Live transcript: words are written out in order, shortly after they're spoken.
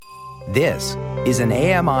This is an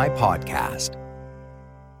AMI podcast.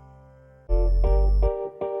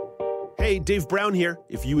 Hey, Dave Brown here.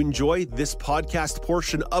 If you enjoy this podcast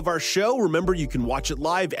portion of our show, remember you can watch it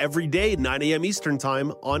live every day at 9 a.m. Eastern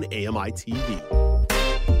Time on AMI TV.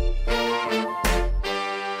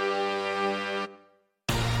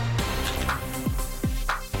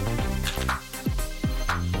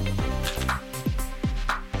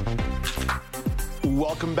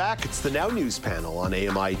 Welcome back. It's the Now News panel on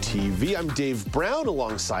AMI TV. I'm Dave Brown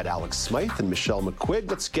alongside Alex Smyth and Michelle McQuigge.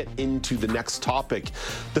 Let's get into the next topic.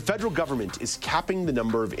 The federal government is capping the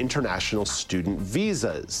number of international student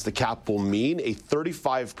visas. The cap will mean a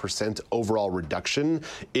 35% overall reduction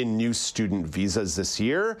in new student visas this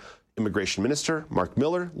year. Immigration Minister Mark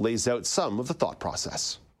Miller lays out some of the thought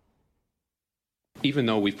process. Even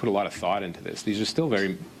though we've put a lot of thought into this, these are still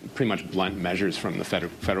pretty much blunt measures from the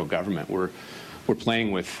federal government. We're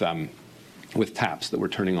playing with taps that we're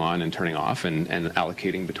turning on and turning off and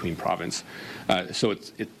allocating between province. So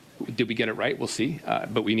did we get it right? We'll see.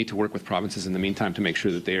 But we need to work with provinces in the meantime to make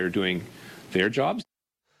sure that they are doing their jobs.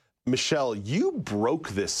 Michelle, you broke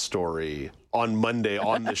this story on Monday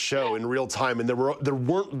on the show in real time, and there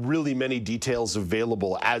weren't really many details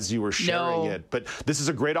available as you were sharing it. But this is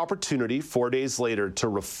a great opportunity 4 days later to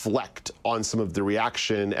reflect on some of the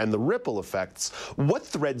reaction and the ripple effects. What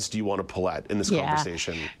threads do you want to pull at in this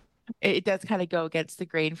conversation? It does kind of go against the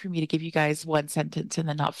grain for me to give you guys one sentence and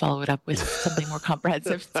then not follow it up with something more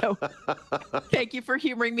comprehensive. So thank you for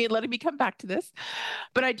humoring me and letting me come back to this.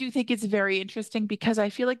 But I do think it's very interesting because I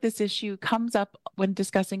feel like this issue comes up when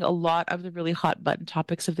discussing a lot of the really hot button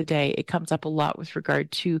topics of the day. It comes up a lot with regard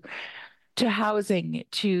to housing,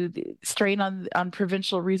 to the strain on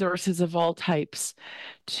provincial resources of all types,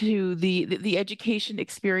 to the education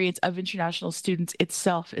experience of international students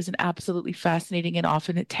itself is an absolutely fascinating and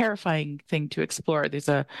often a terrifying thing to explore. There's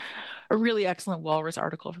a really excellent Walrus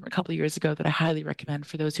article from a couple of years ago that I highly recommend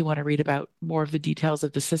for those who want to read about more of the details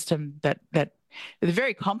of the system that the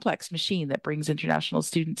very complex machine that brings international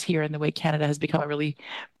students here and the way Canada has become a really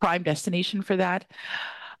prime destination for that.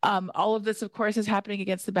 All of this, of course, is happening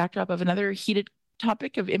against the backdrop of another heated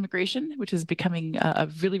topic of immigration, which is becoming a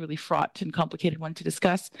really, really fraught and complicated one to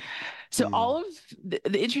discuss. So all of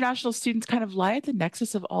the international students kind of lie at the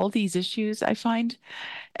nexus of all these issues, I find.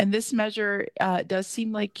 And this measure does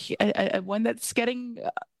seem like a one that's getting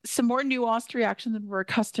some more nuanced reaction than we're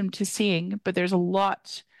accustomed to seeing, but there's a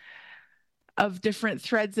lot of different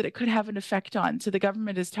threads that it could have an effect on. So the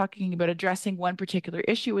government is talking about addressing one particular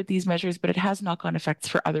issue with these measures, but it has knock-on effects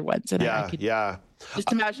for other ones. And I could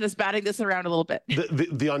just imagine us batting this around a little bit.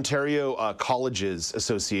 The Ontario Colleges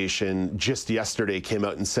Association just yesterday came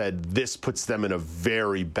out and said this puts them in a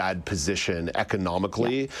very bad position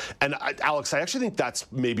economically. Yeah. And Alex, I actually think that's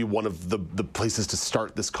maybe one of the places to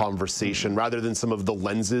start this conversation rather than some of the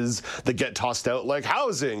lenses that get tossed out like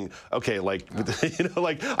housing. Okay,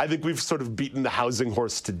 I think we've sort of beaten the housing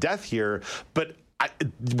horse to death here, but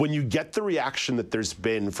when you get the reaction that there's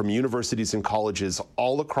been from universities and colleges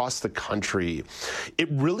all across the country, it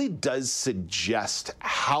really does suggest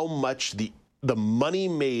how much the money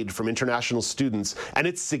made from international students, and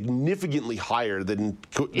it's significantly higher than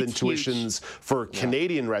tuitions for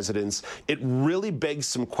Canadian residents. It really begs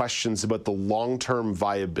some questions about the long-term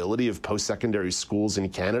viability of post-secondary schools in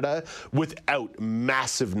Canada without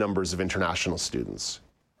massive numbers of international students.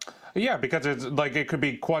 Yeah, because it's like it could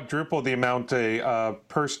be quadruple the amount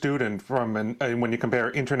per student when you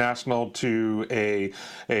compare international to a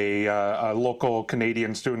local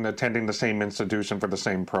Canadian student attending the same institution for the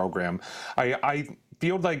same program. I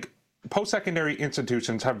feel like post-secondary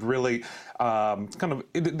institutions have really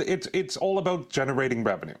it's all about generating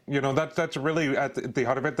revenue. That's really at the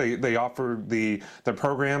heart of it. They offer the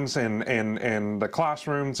programs and the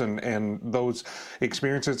classrooms and those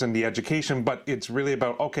experiences and the education, but it's really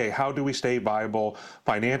about, okay, how do we stay viable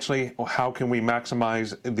financially? How can we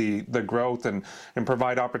maximize the growth and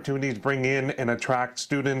provide opportunities, bring in and attract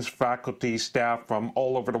students, faculty, staff from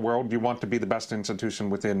all over the world? You want to be the best institution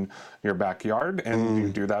within your backyard, and you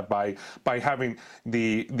do that by having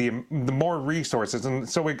the more resources. And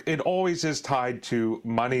so it always is tied to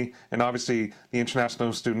money, and obviously the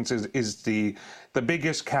international students is the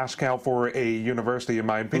biggest cash cow for a university, in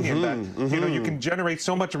my opinion. You can generate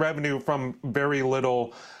so much revenue from very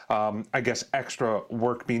little extra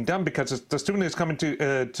work being done, because the student is coming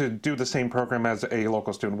to do the same program as a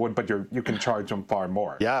local student would, but you can charge them far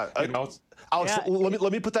more. Yeah. Alex,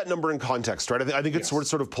 let me put that number in context, right? I think it's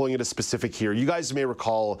sort of pulling it a specific here. You guys may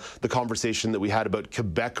recall the conversation that we had about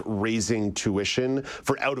Quebec raising tuition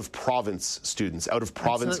for out-of-province students,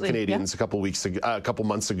 out-of-province Canadians a couple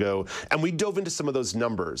months ago, and we dove into some of those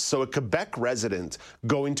numbers. So a Quebec resident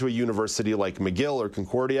going to a university like McGill or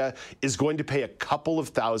Concordia is going to pay a couple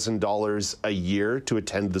of $1,000s a year to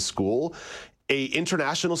attend the school. A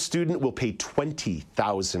international student will pay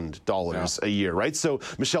 $20,000 a year, right? So,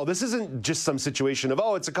 Michelle, this isn't just some situation of,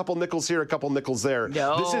 oh, it's a couple nickels here, a couple nickels there.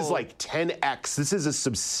 No. This is like 10x. This is a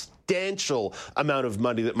substantial amount of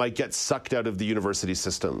money that might get sucked out of the university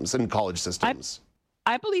systems and college systems.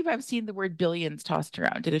 I believe I've seen the word billions tossed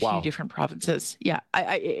around in a few different provinces. Yeah,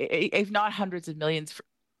 if not hundreds of millions,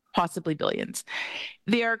 possibly billions.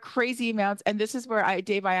 They are crazy amounts. And this is where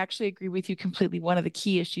Dave, I actually agree with you completely. One of the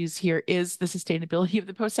key issues here is the sustainability of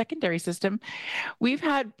the post-secondary system. We've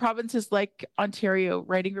had provinces like Ontario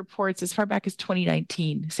writing reports as far back as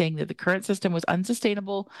 2019 saying that the current system was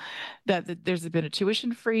unsustainable, that there's been a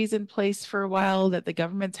tuition freeze in place for a while, that the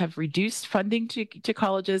governments have reduced funding to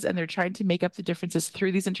colleges, and they're trying to make up the differences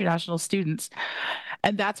through these international students.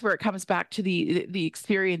 And that's where it comes back to the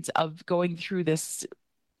experience of going through this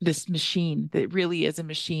machine that really is a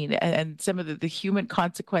machine, and some of the human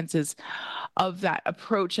consequences of that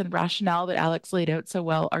approach and rationale that Alex laid out so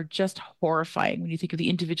well are just horrifying when you think of the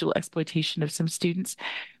individual exploitation of some students.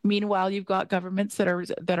 Meanwhile, you've got governments that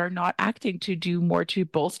are not acting to do more to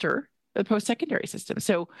bolster the post-secondary system.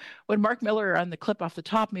 So when Mark Miller on the clip off the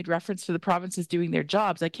top made reference to the provinces doing their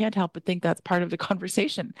jobs, I can't help but think that's part of the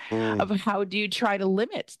conversation of how do you try to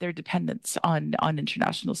limit their dependence on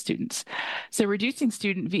international students. So reducing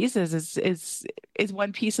student visas is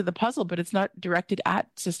one piece of the puzzle, but it's not directed at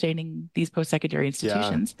sustaining these post-secondary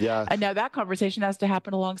institutions. Yeah. And now that conversation has to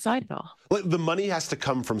happen alongside it all. Well, the money has to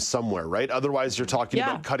come from somewhere, right? Otherwise, you're talking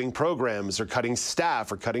about cutting programs or cutting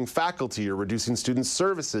staff or cutting faculty or reducing student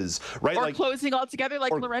services. Right? Or closing altogether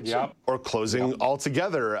like Laurentian. Or closing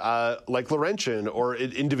altogether like Laurentian, or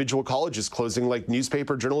individual colleges closing like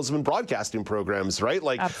newspaper journalism and broadcasting programs, right?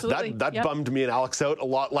 Like that bummed me and Alex out a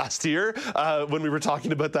lot last year when we were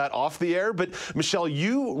talking about that off the air. But Michelle,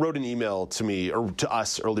 you wrote an email to me or to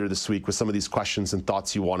us earlier this week with some of these questions and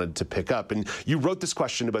thoughts you wanted to pick up. And you wrote this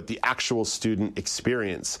question about the actual student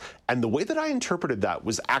experience. And the way that I interpreted that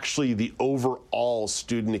was actually the overall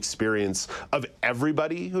student experience of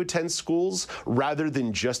everybody who attends schools rather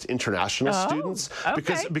than just international students,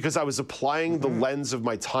 because I was applying the lens of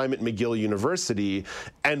my time at McGill University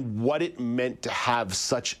and what it meant to have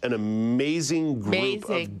such an amazing group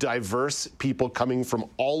of diverse people coming from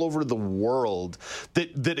all over the world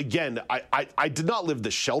that again, I did not live the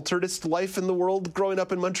shelteredest life in the world growing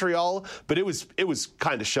up in Montreal, but it was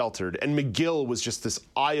kind of sheltered. And McGill was just this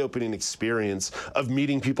eye-opening experience of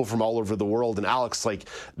meeting people from all over the world. And Alex, like,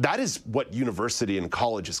 that is what university and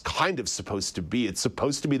college is kind of supposed to be. It's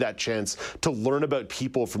supposed to be that chance to learn about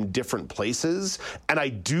people from different places. And I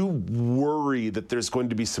do worry that there's going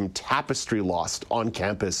to be some tapestry lost on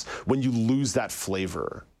campus when you lose that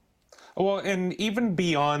flavor. Well, and even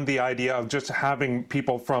beyond the idea of just having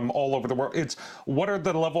people from all over the world, it's what are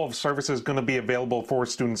the level of services going to be available for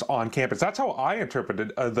students on campus? That's how I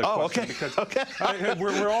interpreted the question. Because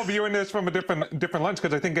we're all viewing this from a different lens,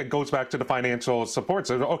 because I think it goes back to the financial support.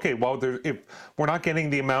 So, okay, well, if we're not getting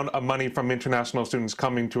the amount of money from international students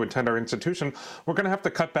coming to attend our institution, we're going to have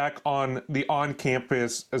to cut back on the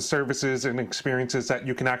on-campus services and experiences that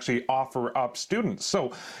you can actually offer up students.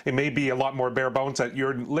 So it may be a lot more bare bones that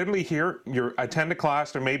you're literally here, you attend a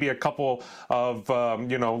class, there may be a couple of,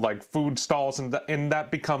 like food stalls, and that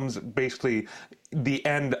becomes basically the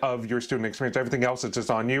end of your student experience. Everything else is just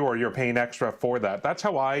on you, or you're paying extra for that. That's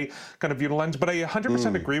how I kind of view the lens. But I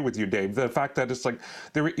 100% agree with you, Dave. The fact that it's like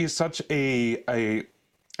there is such an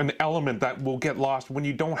element that will get lost when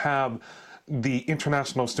you don't have the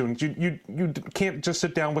international students. You can't just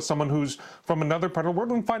sit down with someone who's from another part of the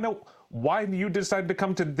world and find out why you decided to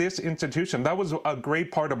come to this institution. That was a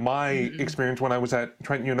great part of my experience when I was at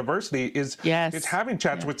Trent University, is having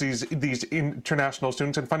chats with these international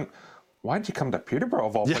students and find, why did you come to Peterborough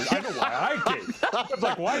of all places? I know why I came. I was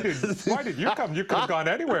like, why did you come? You could have gone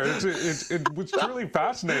anywhere. It was truly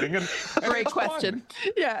fascinating. And great question.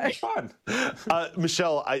 Fun. Yeah. It's fun.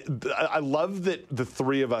 Michelle, I love that the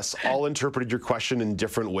three of us all interpreted your question in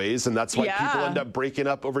different ways, and that's why people end up breaking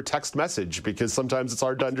up over text message, because sometimes it's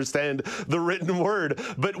hard to understand the written word.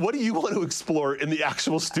 But what do you want to explore in the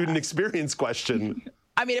actual student experience question?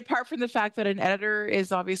 I mean, apart from the fact that an editor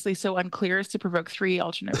is obviously so unclear as to provoke 3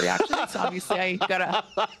 alternate reactions, obviously I gotta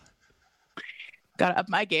up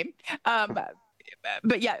my game.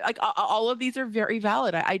 but yeah, like all of these are very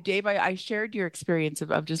valid. Dave, I shared your experience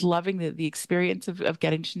of just loving the experience of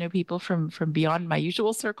getting to know people from beyond my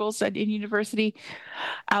usual circles in university.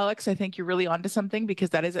 Alex, I think you're really onto something, because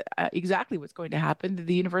that is exactly what's going to happen.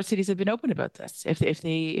 The universities have been open about this. If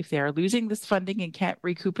they are losing this funding and can't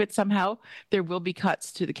recoup it somehow, there will be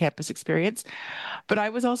cuts to the campus experience. But I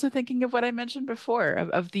was also thinking of what I mentioned before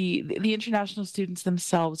of the international students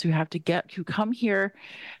themselves who come here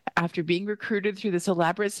after being recruited through this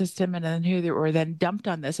elaborate system, and then who were then dumped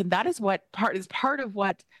on this. And that is part of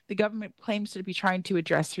what the government claims to be trying to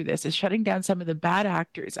address through this, is shutting down some of the bad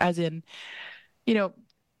actors, as in, you know,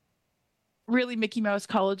 really Mickey Mouse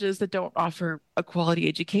colleges that don't offer a quality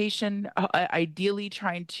education, ideally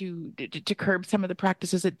trying to curb some of the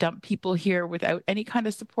practices that dump people here without any kind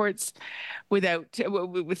of supports, with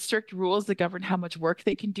strict rules that govern how much work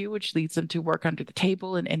they can do, which leads them to work under the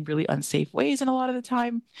table in really unsafe ways. And a lot of the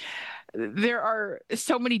time, there are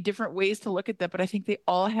so many different ways to look at that, but I think they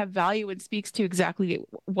all have value and speaks to exactly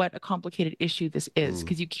what a complicated issue this is.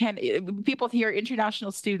 Because people hear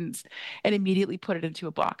international students and immediately put it into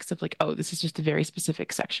a box of like, oh, this is just a very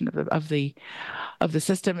specific section of the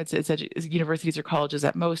system. It's universities or colleges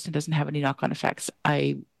at most, and doesn't have any knock-on effects.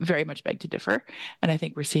 I very much beg to differ, and I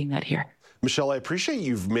think we're seeing that here. Michelle, I appreciate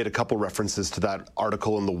you've made a couple references to that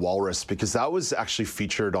article in The Walrus, because that was actually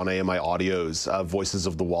featured on AMI Audio's Voices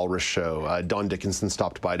of the Walrus show. Don Dickinson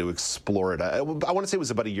stopped by to explore it. I want to say it was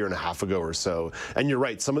about 1.5 years ago or so. And you're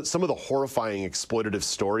right, some of the horrifying exploitative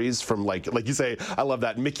stories from, like you say, I love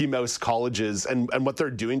that, Mickey Mouse colleges and what they're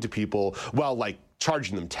doing to people, while like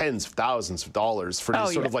charging them tens of thousands of dollars for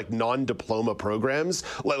these sort of like non-diploma programs,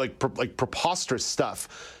 like preposterous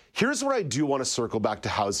stuff. Here's where I do want to circle back to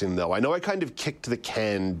housing, though. I know I kind of kicked the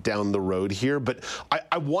can down the road here, but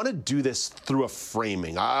I want to do this through a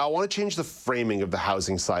framing. I want to change the framing of the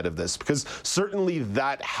housing side of this, because certainly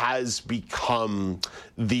that has become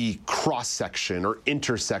the cross-section or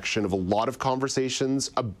intersection of a lot of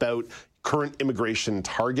conversations about current immigration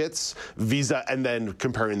targets, visa, and then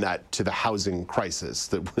comparing that to the housing crisis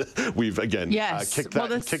that we've, again, kicked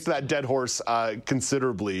that dead horse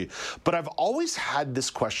considerably. But I've always had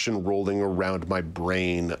this question rolling around my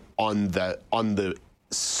brain on the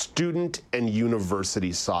student and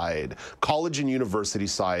university side, college and university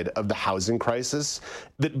side of the housing crisis,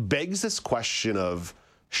 that begs this question of,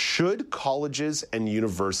 should colleges and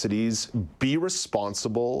universities be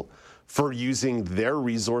responsible for using their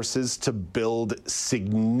resources to build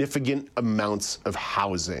significant amounts of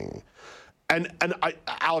housing? And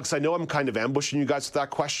Alex, I know I'm kind of ambushing you guys with that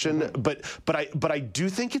question, but I do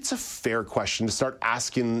think it's a fair question to start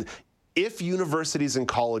asking. If universities and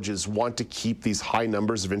colleges want to keep these high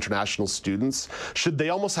numbers of international students, should they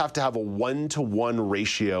almost have to have a 1-to-1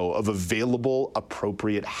 ratio of available,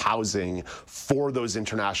 appropriate housing for those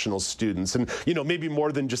international students? And, maybe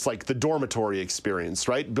more than just like the dormitory experience,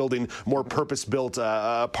 right? Building more purpose-built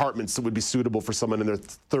apartments that would be suitable for someone in their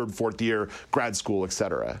third, fourth year grad school, et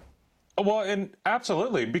cetera. Well, and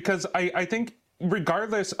absolutely, because I think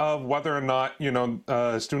regardless of whether or not,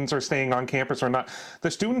 students are staying on campus or not, the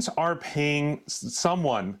students are paying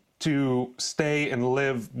someone to stay and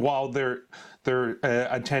live while they're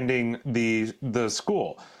attending the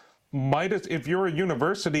school. If you're a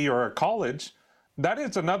university or a college, that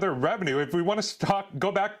is another revenue. If we want to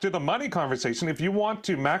go back to the money conversation, if you want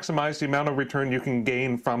to maximize the amount of return you can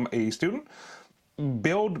gain from a student,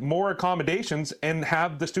 build more accommodations and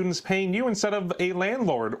have the students paying you instead of a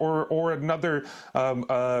landlord or another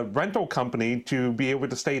rental company to be able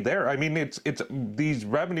to stay there. I mean, it's these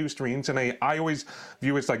revenue streams, and I always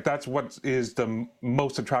view it like that's what is the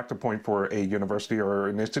most attractive point for a university or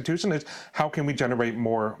an institution, is how can we generate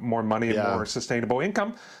more money and more sustainable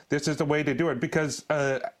income? This is the way to do it, because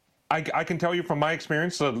I can tell you from my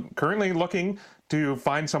experience, currently looking to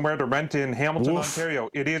find somewhere to rent in Hamilton, Ontario.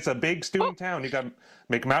 It is a big student town. You got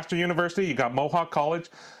McMaster University, you got Mohawk College.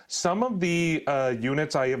 Some of the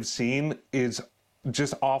units I have seen is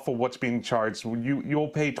just awful what's being charged. You'll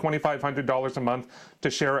pay $2,500 a month to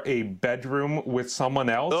share a bedroom with someone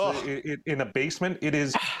else in a basement. It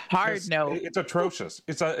is hard. It's atrocious.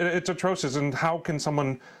 It's atrocious. And how can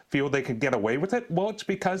someone feel they could get away with it? Well, it's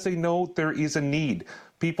because they know there is a need.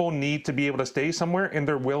 People need to be able to stay somewhere, and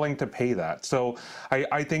they're willing to pay that. So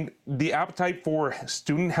I think the appetite for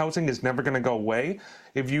student housing is never going to go away.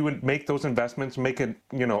 If you would make those investments, make it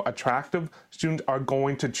attractive, students are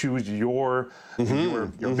going to choose your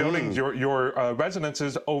buildings, your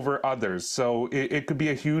residences over others. So it could be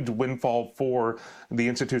a huge windfall for the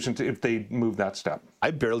institution if they move that step. I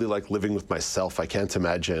barely like living with myself. I can't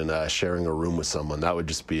imagine sharing a room with someone. That would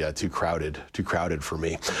just be too crowded for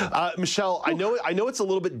me. Michelle, I know it's a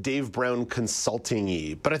little bit Dave Brown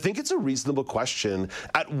consulting-y, but I think it's a reasonable question.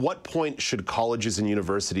 At what point should colleges and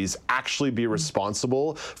universities actually be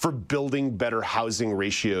responsible for building better housing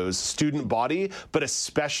ratios, student body, but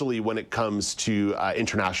especially when it comes to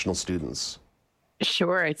international students?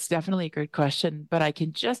 Sure, it's definitely a good question, but I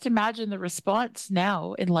can just imagine the response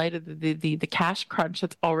now in light of the cash crunch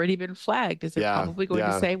that's already been flagged. Is it probably going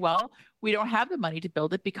to say, well, we don't have the money to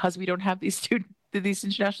build it because we don't have these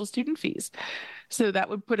international student fees. So that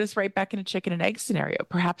would put us right back in a chicken and egg scenario.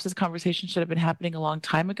 Perhaps this conversation should have been happening a long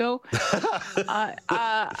time ago.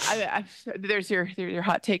 There's your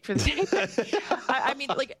hot take for the day. I mean,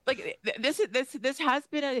 this has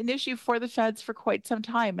been an issue for the feds for quite some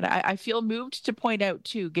time, and I feel moved to point out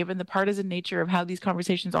too, given the partisan nature of how these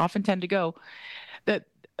conversations often tend to go, that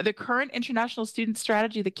the current international student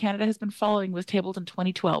strategy that Canada has been following was tabled in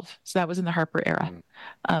 2012. So that was in the Harper era.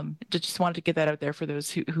 Just wanted to get that out there for those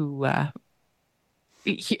who have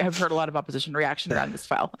heard a lot of opposition reaction around this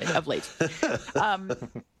file of late.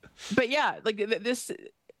 But yeah,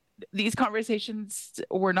 these conversations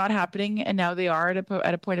were not happening, and now they are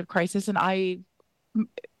at a point of crisis. And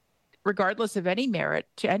regardless of any merit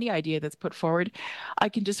to any idea that's put forward, I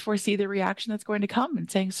can just foresee the reaction that's going to come and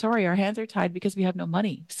saying, sorry, our hands are tied because we have no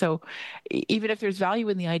money. So even if there's value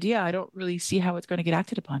in the idea, I don't really see how it's going to get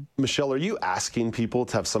acted upon. Michelle, are you asking people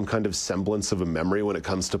to have some kind of semblance of a memory when it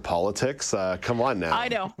comes to politics? Come on now. I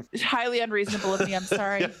know. It's highly unreasonable of me. I'm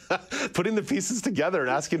sorry. Putting the pieces together and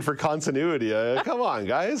asking for continuity. Come on,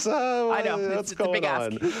 guys. I know. What's going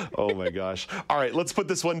on? Oh, my gosh. All right, let's put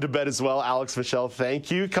this one to bed as well. Alex, Michelle, thank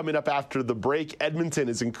you. Coming up after the break, Edmonton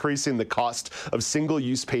is increasing the cost of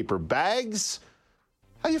single-use paper bags.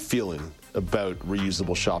 How are you feeling about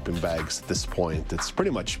reusable shopping bags at this point? It's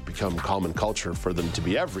pretty much become common culture for them to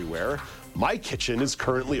be everywhere. My kitchen is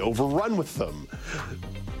currently overrun with them.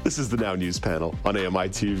 This is the Now News panel on AMI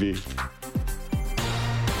TV.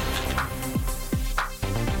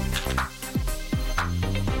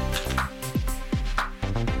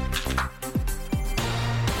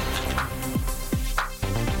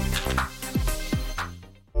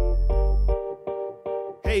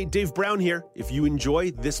 Hey, Dave Brown here. If you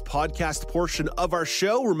enjoy this podcast portion of our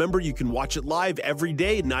show, remember you can watch it live every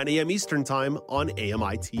day at 9 a.m. Eastern Time on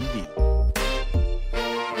AMI TV.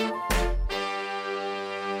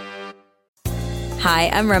 Hi,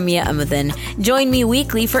 I'm Ramya Amudan. Join me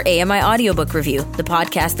weekly for AMI Audiobook Review, the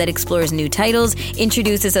podcast that explores new titles,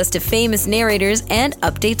 introduces us to famous narrators, and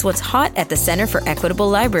updates what's hot at the Center for Equitable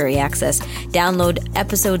Library Access. Download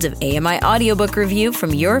episodes of AMI Audiobook Review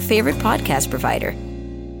from your favorite podcast provider.